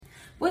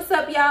What's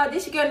up, y'all?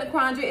 This your girl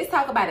Naquandra. It's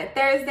Talk About It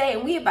Thursday,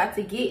 and we about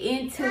to get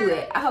into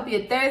it. I hope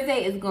your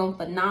Thursday is going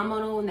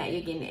phenomenal, and that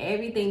you're getting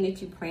everything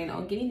that you plan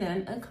on getting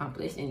done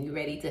accomplished, and you're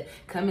ready to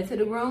come into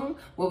the room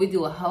where we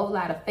do a whole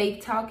lot of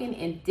faith talking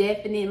and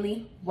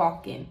definitely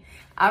walking.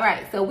 All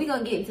right, so we're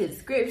going to get into the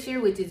scripture,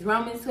 which is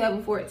Romans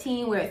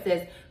 12:14, where it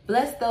says,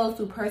 "Bless those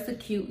who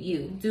persecute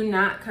you. Do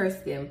not curse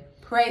them.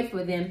 Pray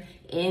for them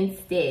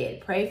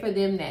instead." Pray for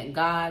them that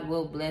God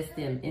will bless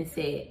them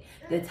instead.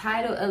 The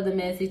title of the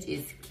message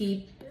is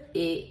Keep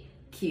It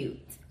Cute.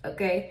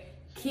 Okay?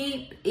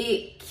 Keep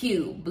it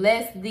cute.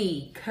 Bless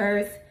thee.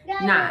 Curse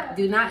not.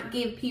 Do not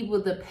give people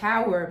the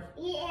power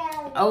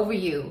over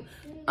you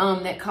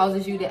that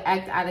causes you to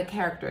act out of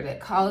character, that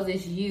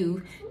causes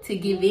you to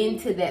give in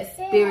to that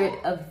spirit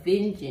of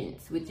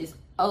vengeance, which is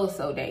oh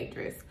so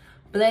dangerous.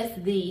 Bless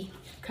thee.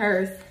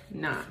 Curse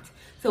not.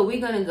 So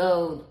we're going to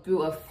go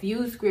through a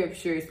few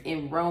scriptures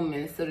in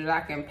Romans so that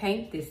I can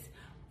paint this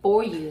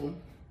for you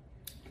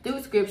through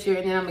scripture,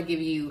 and then I'm going to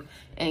give you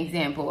an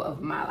example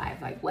of my life,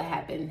 like what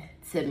happened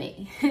to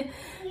me.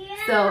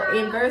 So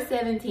in verse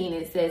 17,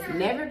 it says,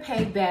 "Never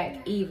pay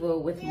back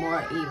evil with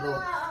more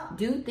evil.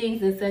 Do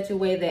things in such a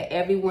way that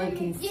everyone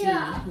can see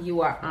you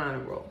are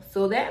honorable."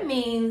 So that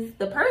means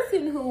the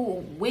person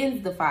who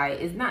wins the fight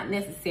is not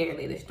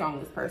necessarily the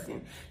strongest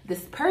person.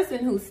 This person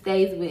who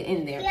stays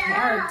within their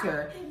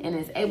character and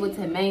is able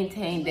to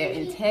maintain their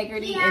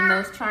integrity in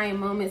those trying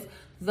moments,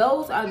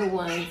 those are the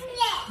ones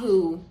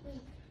who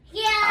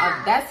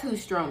that's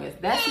who's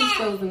strongest. That's who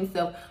shows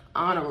themselves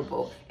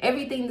honorable.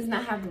 Everything does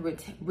not have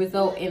to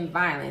result in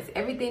violence.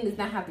 Everything does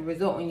not have to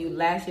result in you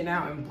lashing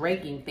out and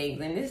breaking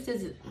things. And this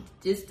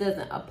just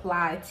doesn't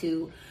apply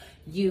to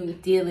you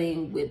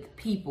dealing with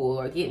people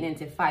or getting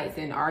into fights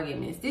and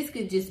arguments. This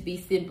could just be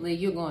simply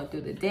you're going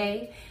through the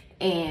day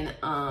and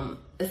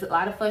it's a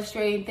lot of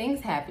frustrating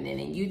things happening,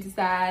 and you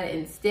decide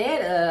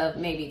instead of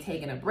maybe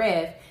taking a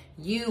breath,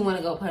 you want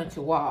to go punch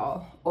a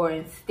wall, or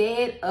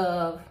instead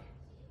of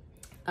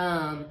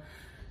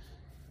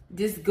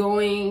just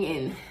going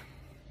and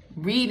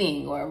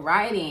reading or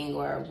writing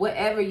or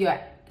whatever your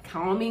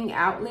calming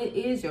outlet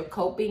is, your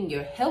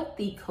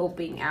healthy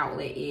coping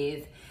outlet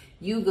is,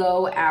 you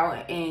go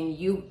out and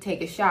you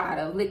take a shot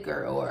of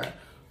liquor or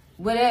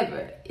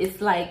whatever. It's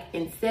like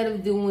instead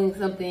of doing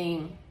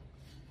something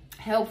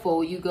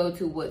helpful, you go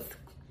to what's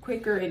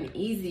quicker and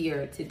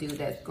easier to do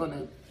that's going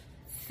to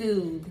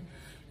soothe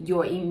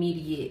your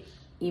immediate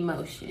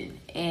emotion.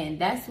 And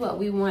that's what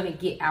we want to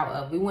get out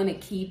of. We want to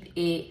keep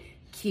it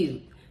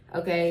cute.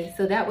 Okay,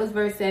 so that was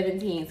verse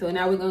 17. So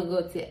now we're going to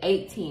go to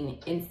 18,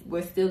 and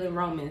we're still in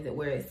Romans,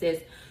 where it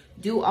says,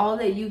 "Do all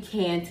that you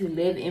can to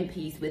live in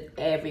peace with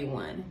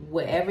everyone."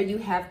 Whatever you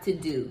have to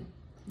do,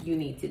 you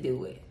need to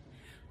do it.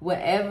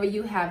 Whatever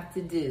you have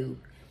to do,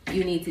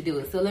 you need to do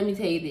it. So let me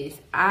tell you this.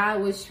 I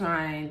was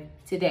trying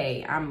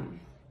today,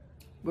 I'm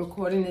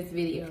recording this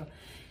video,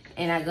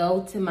 and I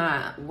go to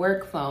my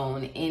work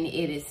phone and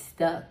it is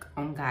stuck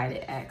on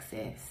guided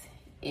access.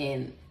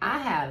 And I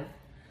have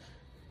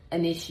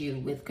an issue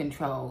with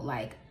control.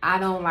 Like, I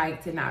don't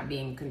like to not be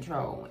in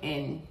control.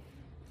 And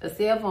a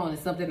cell phone is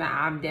something that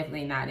I'm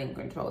definitely not in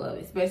control of,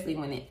 especially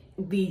when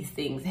these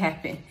things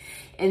happen.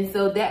 And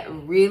so that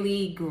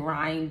really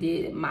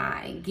grinded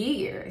my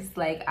gears.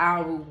 Like,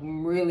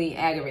 I'm really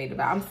aggravated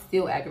about it. I'm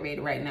still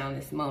aggravated right now in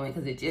this moment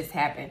because it just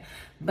happened.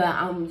 But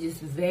I'm just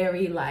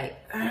very like,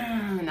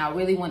 and I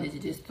really wanted to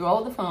just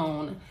throw the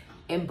phone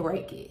and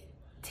break it.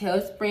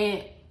 Tell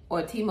Sprint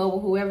or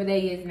T-Mobile, whoever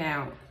they is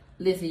now,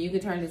 listen, you can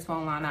turn this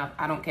phone line off.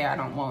 I don't care. I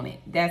don't want it.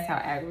 That's how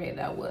aggravated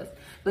I was.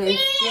 But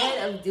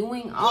instead of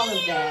doing all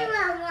of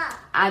that,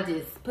 I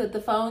just put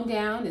the phone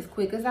down as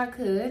quick as I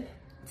could,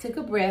 took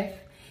a breath,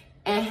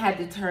 and had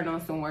to turn on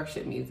some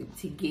worship music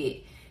to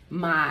get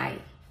my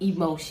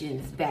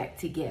emotions back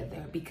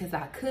together, because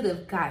I could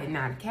have gotten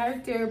out of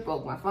character,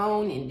 broke my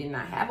phone, and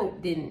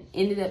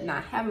ended up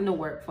not having a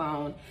work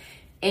phone,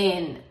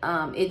 and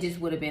it just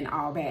would have been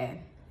all bad.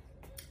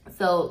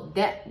 So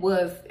that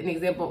was an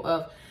example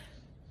of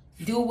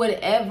do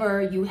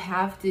whatever you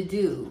have to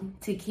do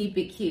to keep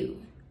it cute.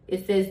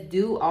 It says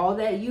do all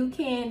that you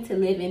can to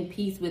live in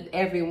peace with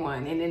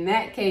everyone. And in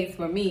that case,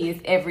 for me,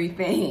 it's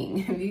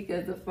everything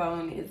because the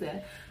phone is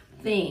a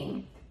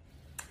thing.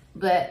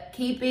 But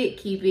keep it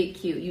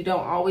cute. You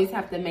don't always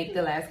have to make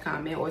the last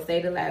comment or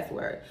say the last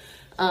word.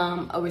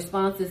 A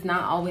response is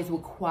not always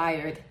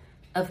required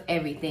of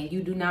everything.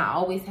 You do not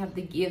always have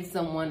to give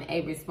someone a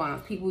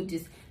response. People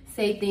just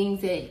say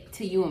things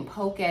to you and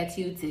poke at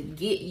you to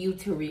get you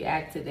to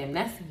react to them.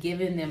 That's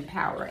giving them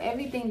power.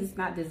 Everything does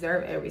not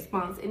deserve a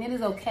response, and it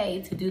is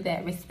okay to do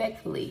that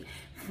respectfully.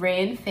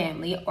 Friend,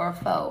 family, or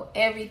foe.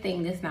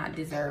 Everything does not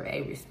deserve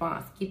a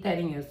response. Keep that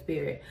in your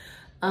spirit.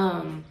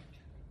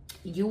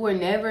 You were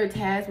never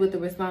tasked with the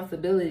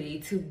responsibility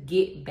to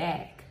get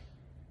back.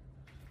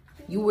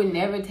 You were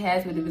never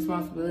tasked with the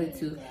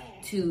responsibility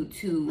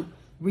to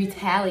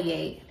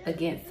retaliate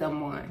against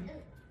someone.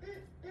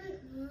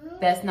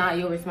 That's not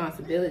your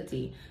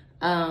responsibility.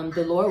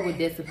 The Lord will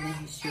discipline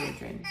his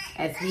children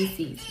as he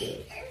sees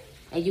fit.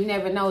 And you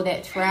never know,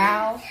 that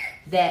trial,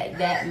 that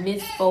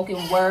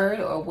misspoken word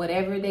or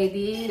whatever they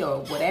did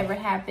or whatever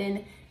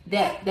happened,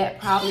 that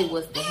probably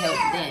was to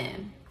help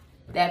them.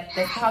 That's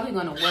probably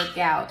going to work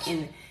out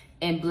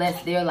and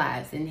bless their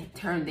lives and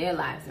turn their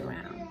lives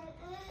around.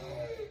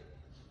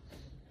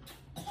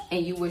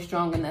 And you were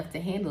strong enough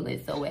to handle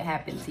it, so it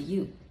happened to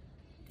you.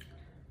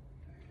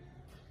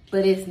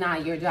 But it's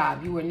not your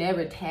job. You were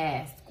never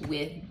tasked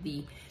with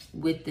the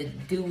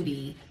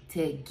duty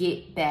to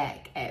get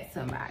back at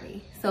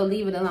somebody. So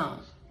leave it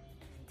alone.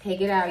 Take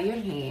it out of your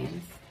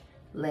hands.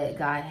 Let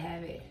God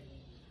have it.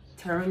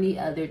 Turn the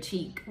other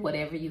cheek.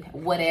 Whatever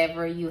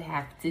you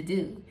have to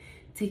do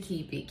to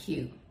keep it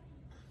cute.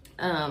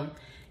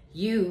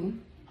 You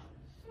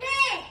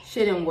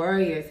shouldn't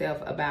worry yourself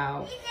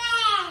about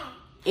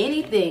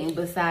anything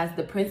besides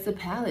the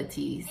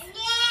principalities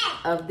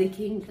of the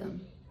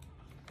kingdom.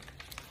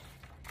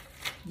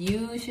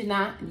 You should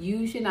not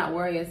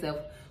worry yourself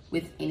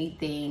with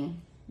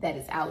anything that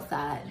is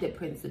outside the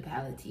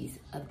principalities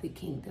of the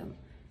kingdom.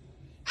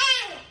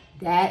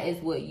 That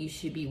is what you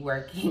should be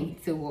working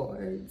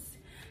towards.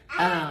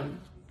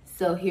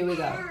 So here we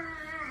go.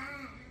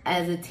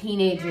 As a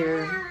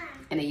teenager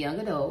and a young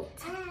adult,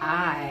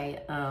 I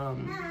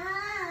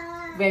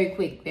very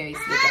quick, very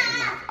slick at the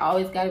mouth. I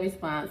always got to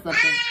respond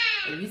something.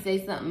 If you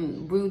say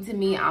something rude to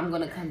me, I'm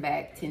going to come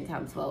back 10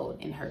 times fold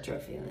and hurt your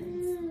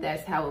feelings.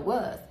 That's how it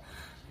was.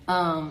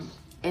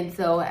 And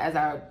so as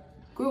I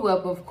grew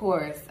up, of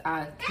course,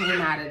 I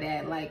came out of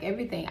that like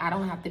everything. I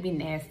don't have to be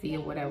nasty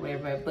or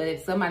whatever. But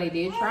if somebody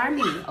did try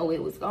me,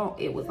 it was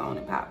on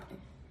and popping.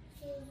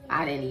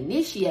 I didn't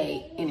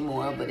initiate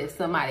anymore, but if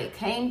somebody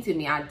came to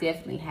me, I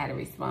definitely had a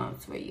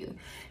response for you.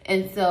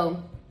 And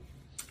so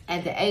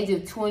at the age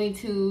of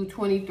 22,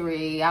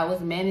 23, I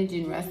was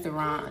managing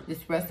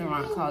this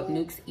restaurant called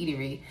Nuke's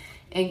Eatery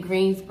in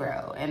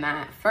Greensboro. And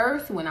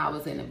when I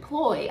was an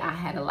employee, I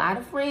had a lot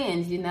of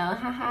friends,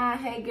 haha,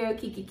 hey girl,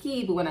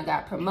 kiki. But when I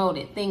got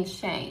promoted, things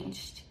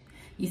changed.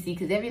 You see,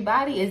 because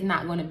everybody is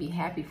not going to be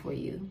happy for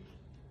you.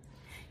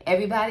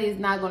 Everybody is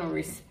not going to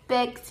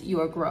respect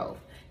your growth.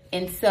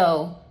 And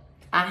so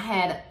I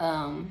had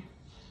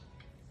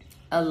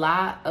a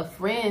lot of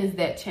friends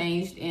that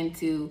changed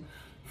into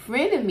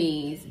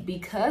frenemies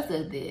because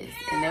of this.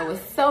 And there were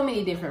so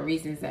many different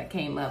reasons that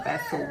came up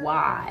as to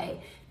why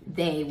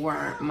they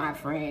weren't my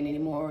friend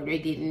anymore, or they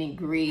didn't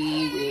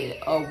agree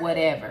with, or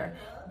whatever.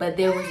 But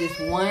there was this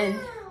one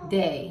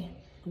day,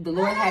 the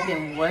Lord had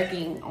been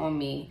working on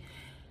me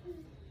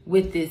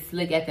with this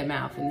slick at the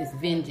mouth and this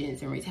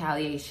vengeance and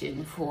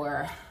retaliation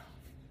for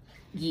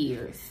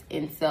years.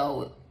 And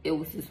so it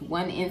was this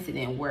one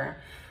incident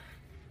where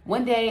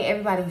one day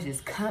everybody was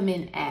just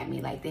coming at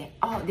me like that.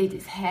 Oh, they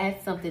just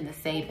had something to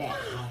say back.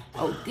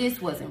 Oh,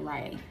 this wasn't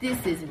right.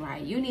 This isn't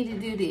right. You need to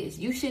do this.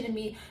 You shouldn't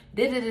be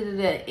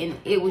da-da-da-da-da. And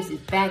it was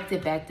just back to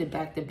back to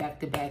back to back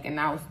to back. And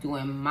I was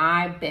doing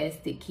my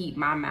best to keep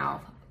my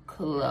mouth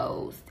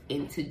closed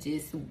and to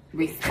just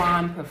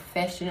respond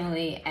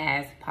professionally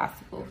as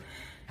possible.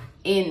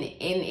 And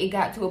it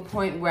got to a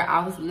point where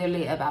I was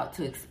literally about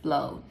to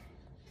explode.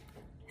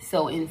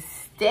 So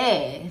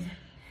instead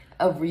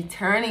of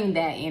returning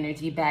that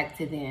energy back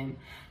to them,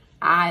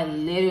 I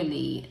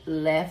literally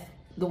left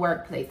the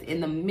workplace in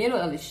the middle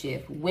of the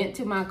shift, went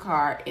to my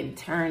car and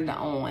turned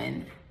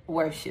on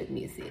worship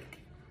music.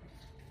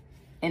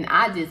 And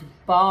I just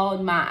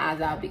bawled my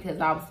eyes out because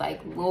I was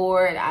like,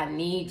 Lord, I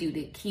need you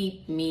to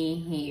keep me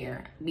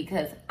here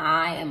because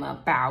I am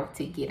about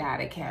to get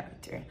out of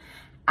character.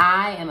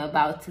 I am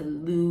about to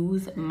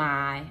lose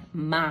my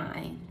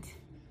mind.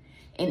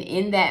 And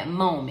in that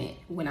moment,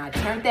 when I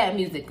turned that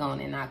music on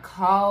and I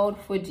called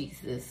for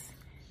Jesus,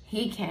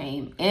 he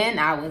came and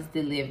I was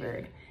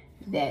delivered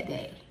that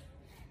day.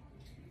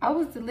 I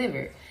was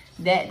delivered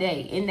that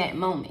day in that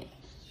moment.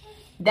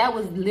 That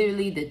was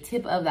literally the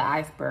tip of the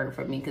iceberg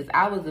for me because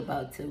I was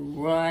about to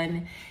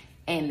run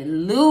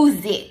and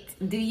lose it.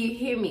 Do you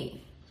hear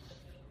me?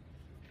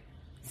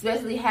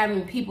 Especially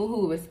having people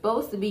who were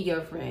supposed to be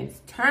your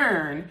friends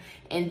turn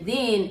and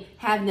then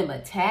have them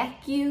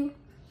attack you.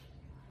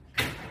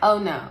 Oh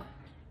no.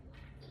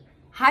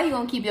 How you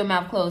gonna keep your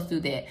mouth closed through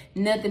that?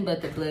 Nothing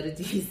but the blood of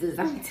Jesus.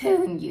 I'm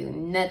telling you,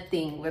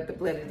 nothing but the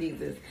blood of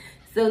Jesus.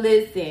 So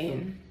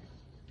listen,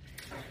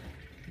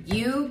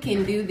 you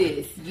can do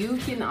this. You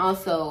can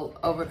also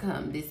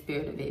overcome this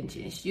spirit of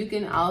vengeance. You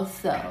can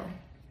also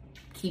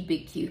keep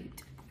it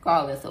cute,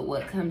 regardless of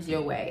what comes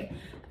your way.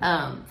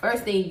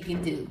 First thing you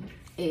can do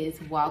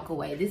is walk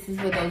away. This is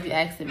for those you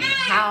asking me,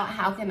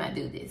 how can I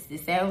do this?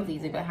 This sounds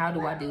easy, but how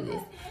do I do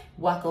this?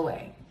 Walk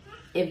away.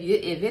 If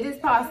it is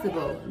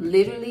possible,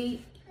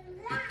 literally,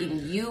 and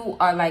you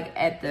are like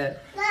at the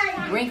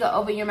brink of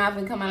opening your mouth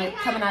and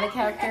coming out of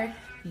character,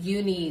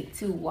 you need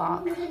to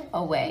walk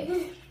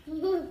away.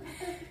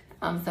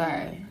 I'm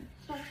sorry.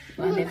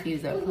 My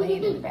nephews are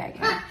playing in the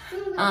background.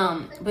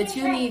 But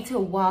you need to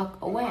walk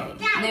away,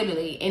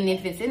 literally. And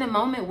if it's in a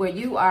moment where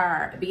you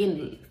are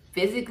being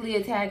physically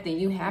attacked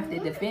and you have to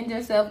defend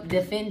yourself,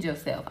 defend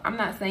yourself. I'm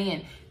not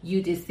saying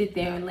you just sit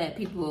there and let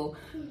people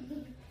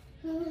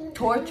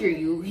torture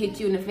you, hit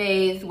you in the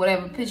face,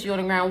 whatever, push you on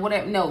the ground,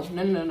 whatever. No.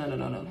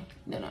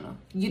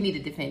 You need to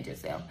defend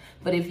yourself.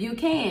 But if you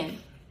can,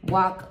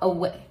 walk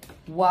away.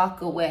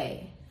 Walk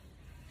away.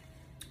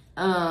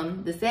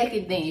 The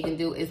second thing you can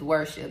do is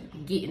worship.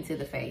 Get into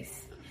the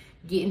face.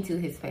 Get into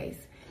his face.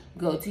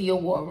 Go to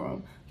your war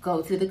room.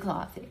 Go to the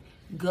closet.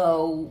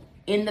 Go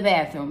in the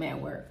bathroom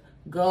at work.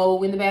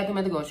 Go in the bathroom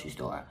at the grocery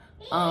store.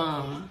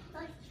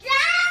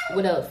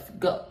 What else?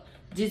 Go.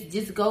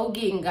 Just go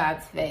get in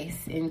God's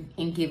face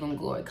and give him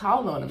glory.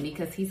 Call on him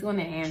because he's going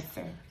to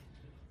answer.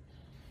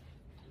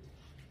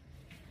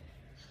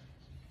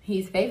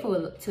 He's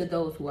faithful to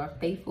those who are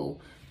faithful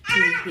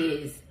to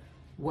his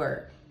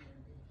word.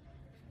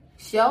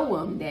 Show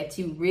him that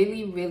you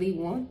really, really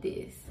want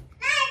this.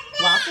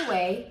 Walk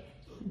away.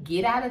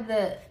 Get out of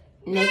the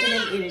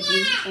negative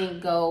energy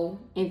and go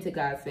into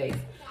God's face.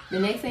 The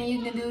next thing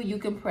you can do, you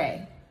can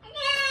pray.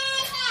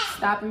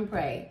 Stop and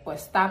pray, or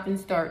stop and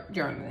start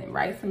journaling.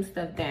 Write some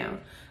stuff down.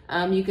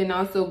 You can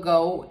also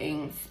go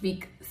and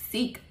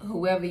seek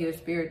whoever your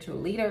spiritual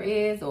leader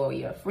is, or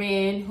your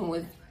friend who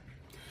is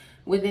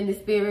within the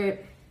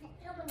spirit,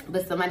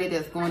 but somebody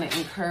that's going to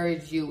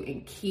encourage you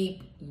and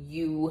keep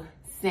you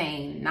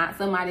sane. Not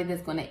somebody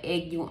that's going to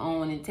egg you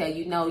on and tell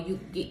you, no, you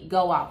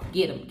go off,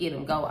 get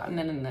them, go off.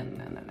 No.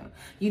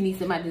 You need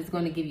somebody that's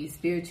going to give you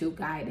spiritual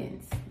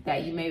guidance,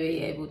 that you may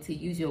be able to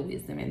use your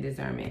wisdom and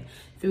discernment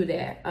through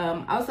that.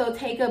 Also,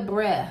 take a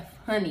breath.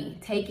 Honey,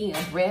 taking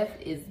a breath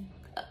is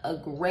a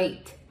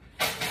great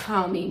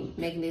calming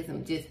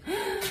mechanism. Just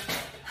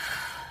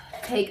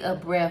take a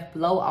breath,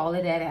 blow all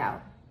of that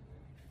out.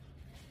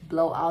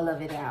 Blow all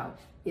of it out.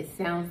 It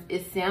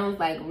sounds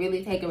like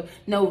really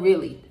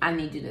really, I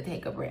need you to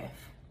take a breath.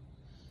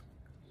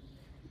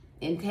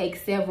 And take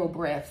several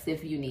breaths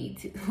if you need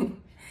to.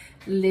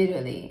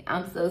 Literally,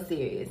 I'm so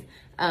serious.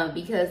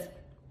 Because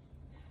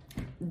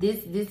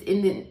this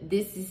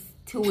is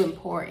too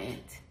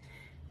important.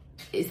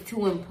 It's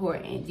too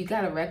important. You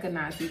got to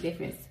recognize the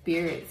different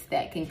spirits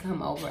that can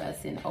come over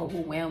us and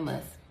overwhelm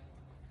us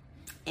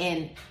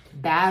and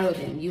battle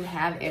them. You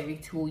have every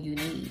tool you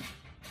need.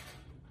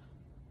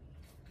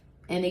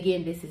 And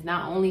again, this is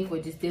not only for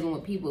just dealing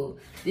with people.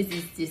 This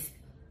is just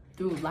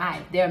through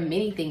life. There are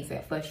many things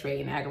that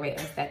frustrate and aggravate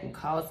us that can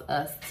cause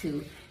us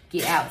to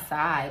get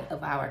outside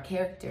of our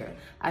character.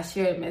 I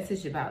shared a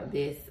message about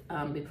this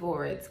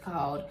before. It's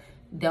called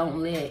Don't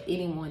Let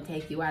Anyone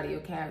Take You Out of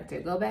Your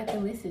Character. Go back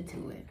and listen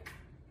to it.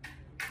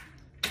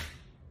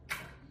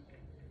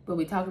 But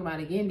we're talking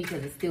about it again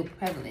because it's still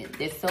prevalent.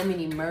 There's so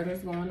many murders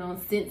going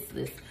on,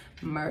 senseless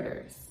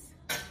murders.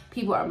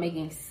 People are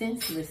making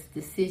senseless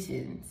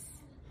decisions.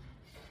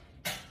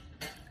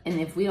 And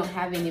if we don't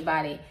have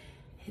anybody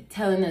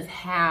telling us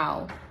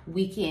how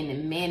we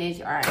can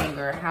manage our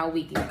anger, how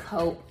we can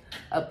cope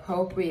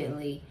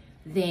appropriately,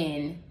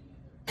 then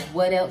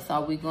what else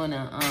are we going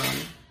to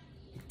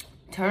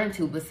turn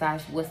to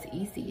besides what's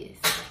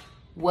easiest?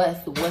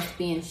 What's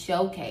being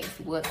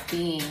showcased? What's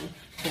being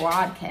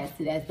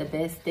broadcasted as the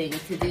best thing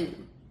to do?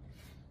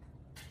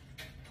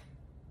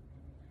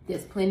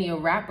 There's plenty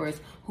of rappers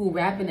who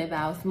rapping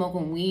about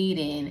smoking weed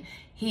and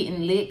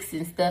hitting licks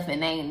and stuff,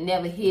 and they ain't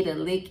never hit a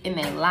lick in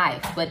their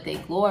life, but they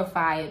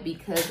glorify it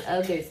because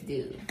others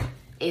do.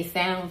 It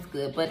sounds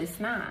good, but it's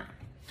not.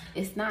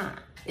 It's not.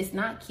 It's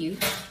not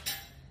cute.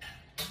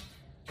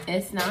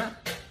 It's not.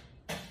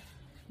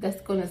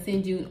 That's going to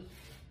send you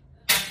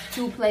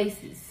two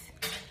places.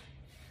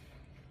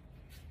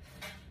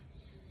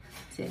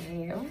 To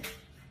hell.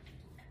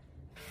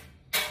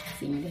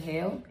 Send you to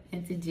hell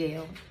and to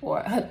jail,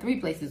 or 3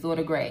 places, or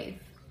the grave.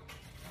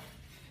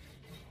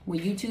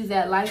 When you choose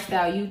that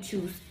lifestyle, you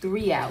choose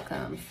 3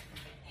 outcomes: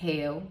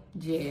 hell,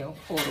 jail,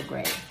 or the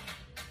grave.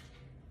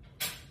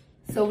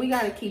 So we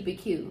got to keep it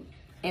cute,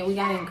 and we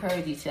got to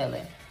encourage each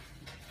other.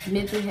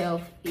 Mental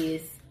health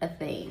is a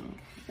thing.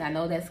 I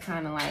know that's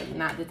kind of like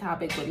not the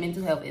topic, but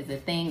mental health is a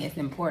thing. It's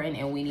important,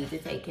 and we need to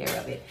take care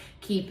of it.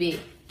 Keep it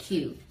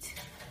cute.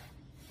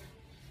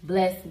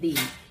 Bless thee,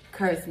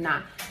 curse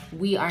not.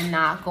 We are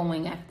not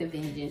going after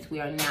vengeance. We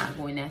are not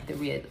going after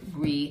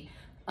retaliation.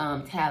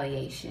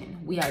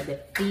 We are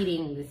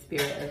defeating the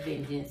spirit of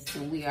vengeance,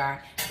 and we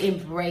are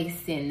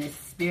embracing the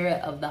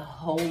spirit of the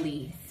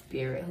Holy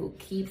Spirit who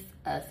keeps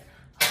us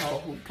whole,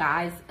 who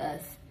guides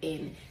us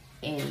and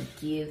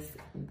gives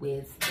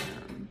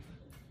wisdom.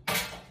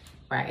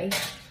 Right?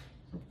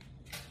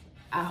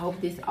 I hope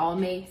this all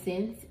made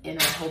sense, and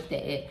I hope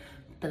that it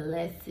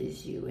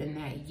blesses you and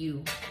that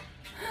you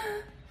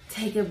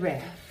take a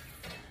breath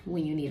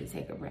when you need to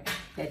take a breath.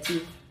 That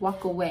you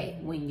walk away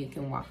when you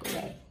can walk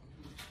away.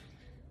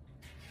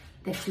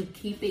 That you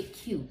keep it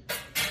cute.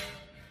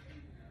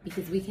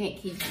 Because we can't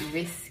keep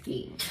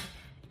risking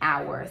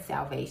our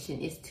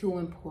salvation. It's too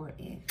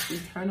important.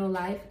 Eternal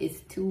life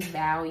is too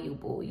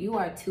valuable. You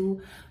are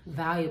too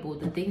valuable.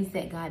 The things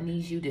that God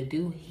needs you to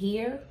do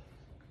here,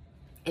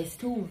 it's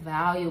too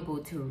valuable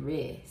to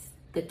risk.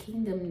 The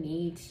kingdom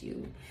needs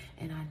you.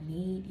 And I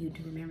need you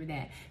to remember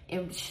that.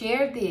 And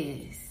share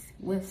this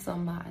with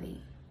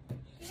somebody.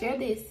 Share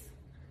this.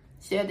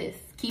 Share this.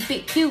 Keep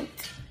it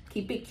cute.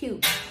 Keep it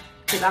cute.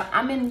 Because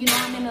I'm in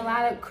a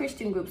lot of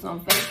Christian groups on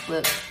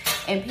Facebook,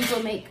 and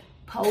people make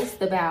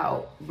posts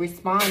about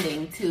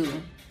responding to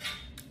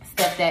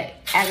stuff that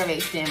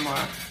aggravates them, or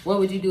what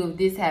would you do if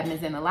this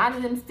happens? And a lot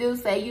of them still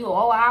say,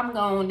 I'm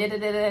going,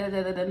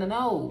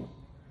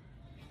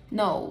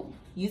 No.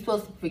 You're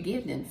supposed to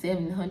forgive them.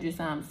 700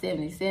 times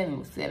 77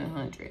 was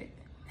 700.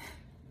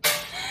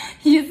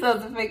 You're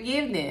supposed to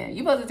forgive them.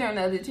 You're supposed to turn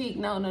the other cheek.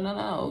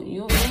 No.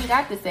 You ain't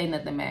got to say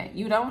nothing back.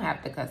 You don't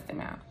have to cuss them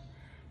out.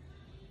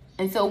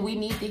 And so we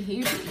need to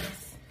hear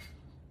this.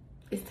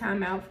 It's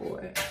time out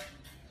for it.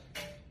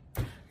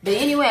 But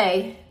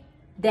anyway,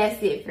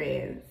 that's it,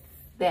 friends.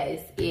 That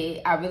is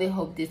it. I really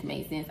hope this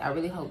made sense. I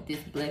really hope this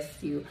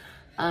blessed you,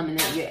 and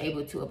that you're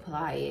able to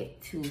apply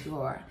it to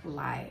your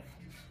life.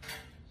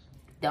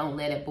 Don't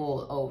let it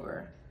boil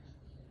over.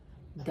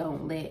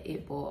 Don't let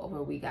it boil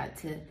over. We got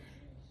to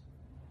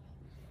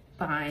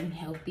find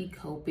healthy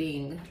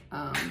coping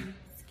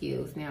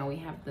skills. Now we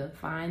have to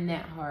find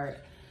that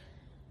heart,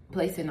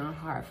 place in our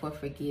heart for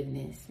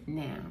forgiveness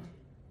now.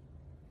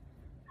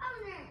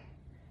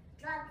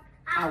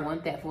 I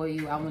want that for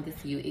you. I want to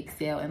see you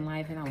excel in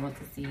life, and I want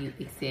to see you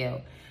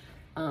excel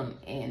I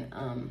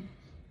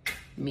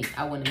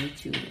want to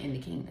meet you in the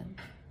kingdom.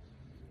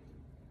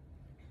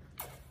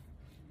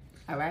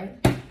 All right?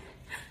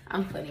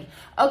 I'm funny.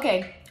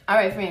 Okay. All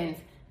right, friends.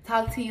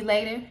 Talk to you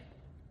later.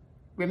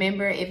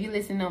 Remember, if you're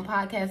listening on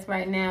podcasts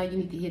right now, you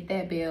need to hit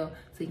that bell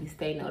so you can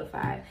stay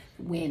notified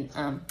when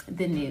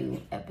the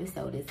new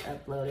episode is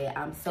uploaded.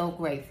 I'm so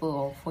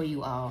grateful for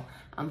you all.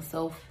 I'm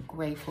so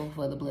grateful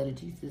for the blood of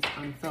Jesus.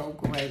 I'm so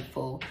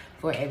grateful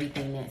for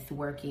everything that's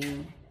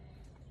working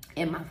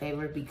in my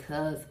favor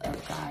because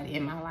of God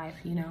in my life.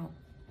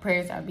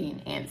 Prayers are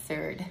being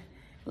answered.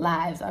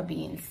 Lives are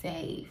being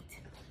saved.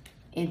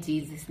 In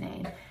Jesus'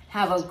 name.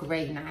 Have a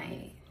great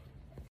night.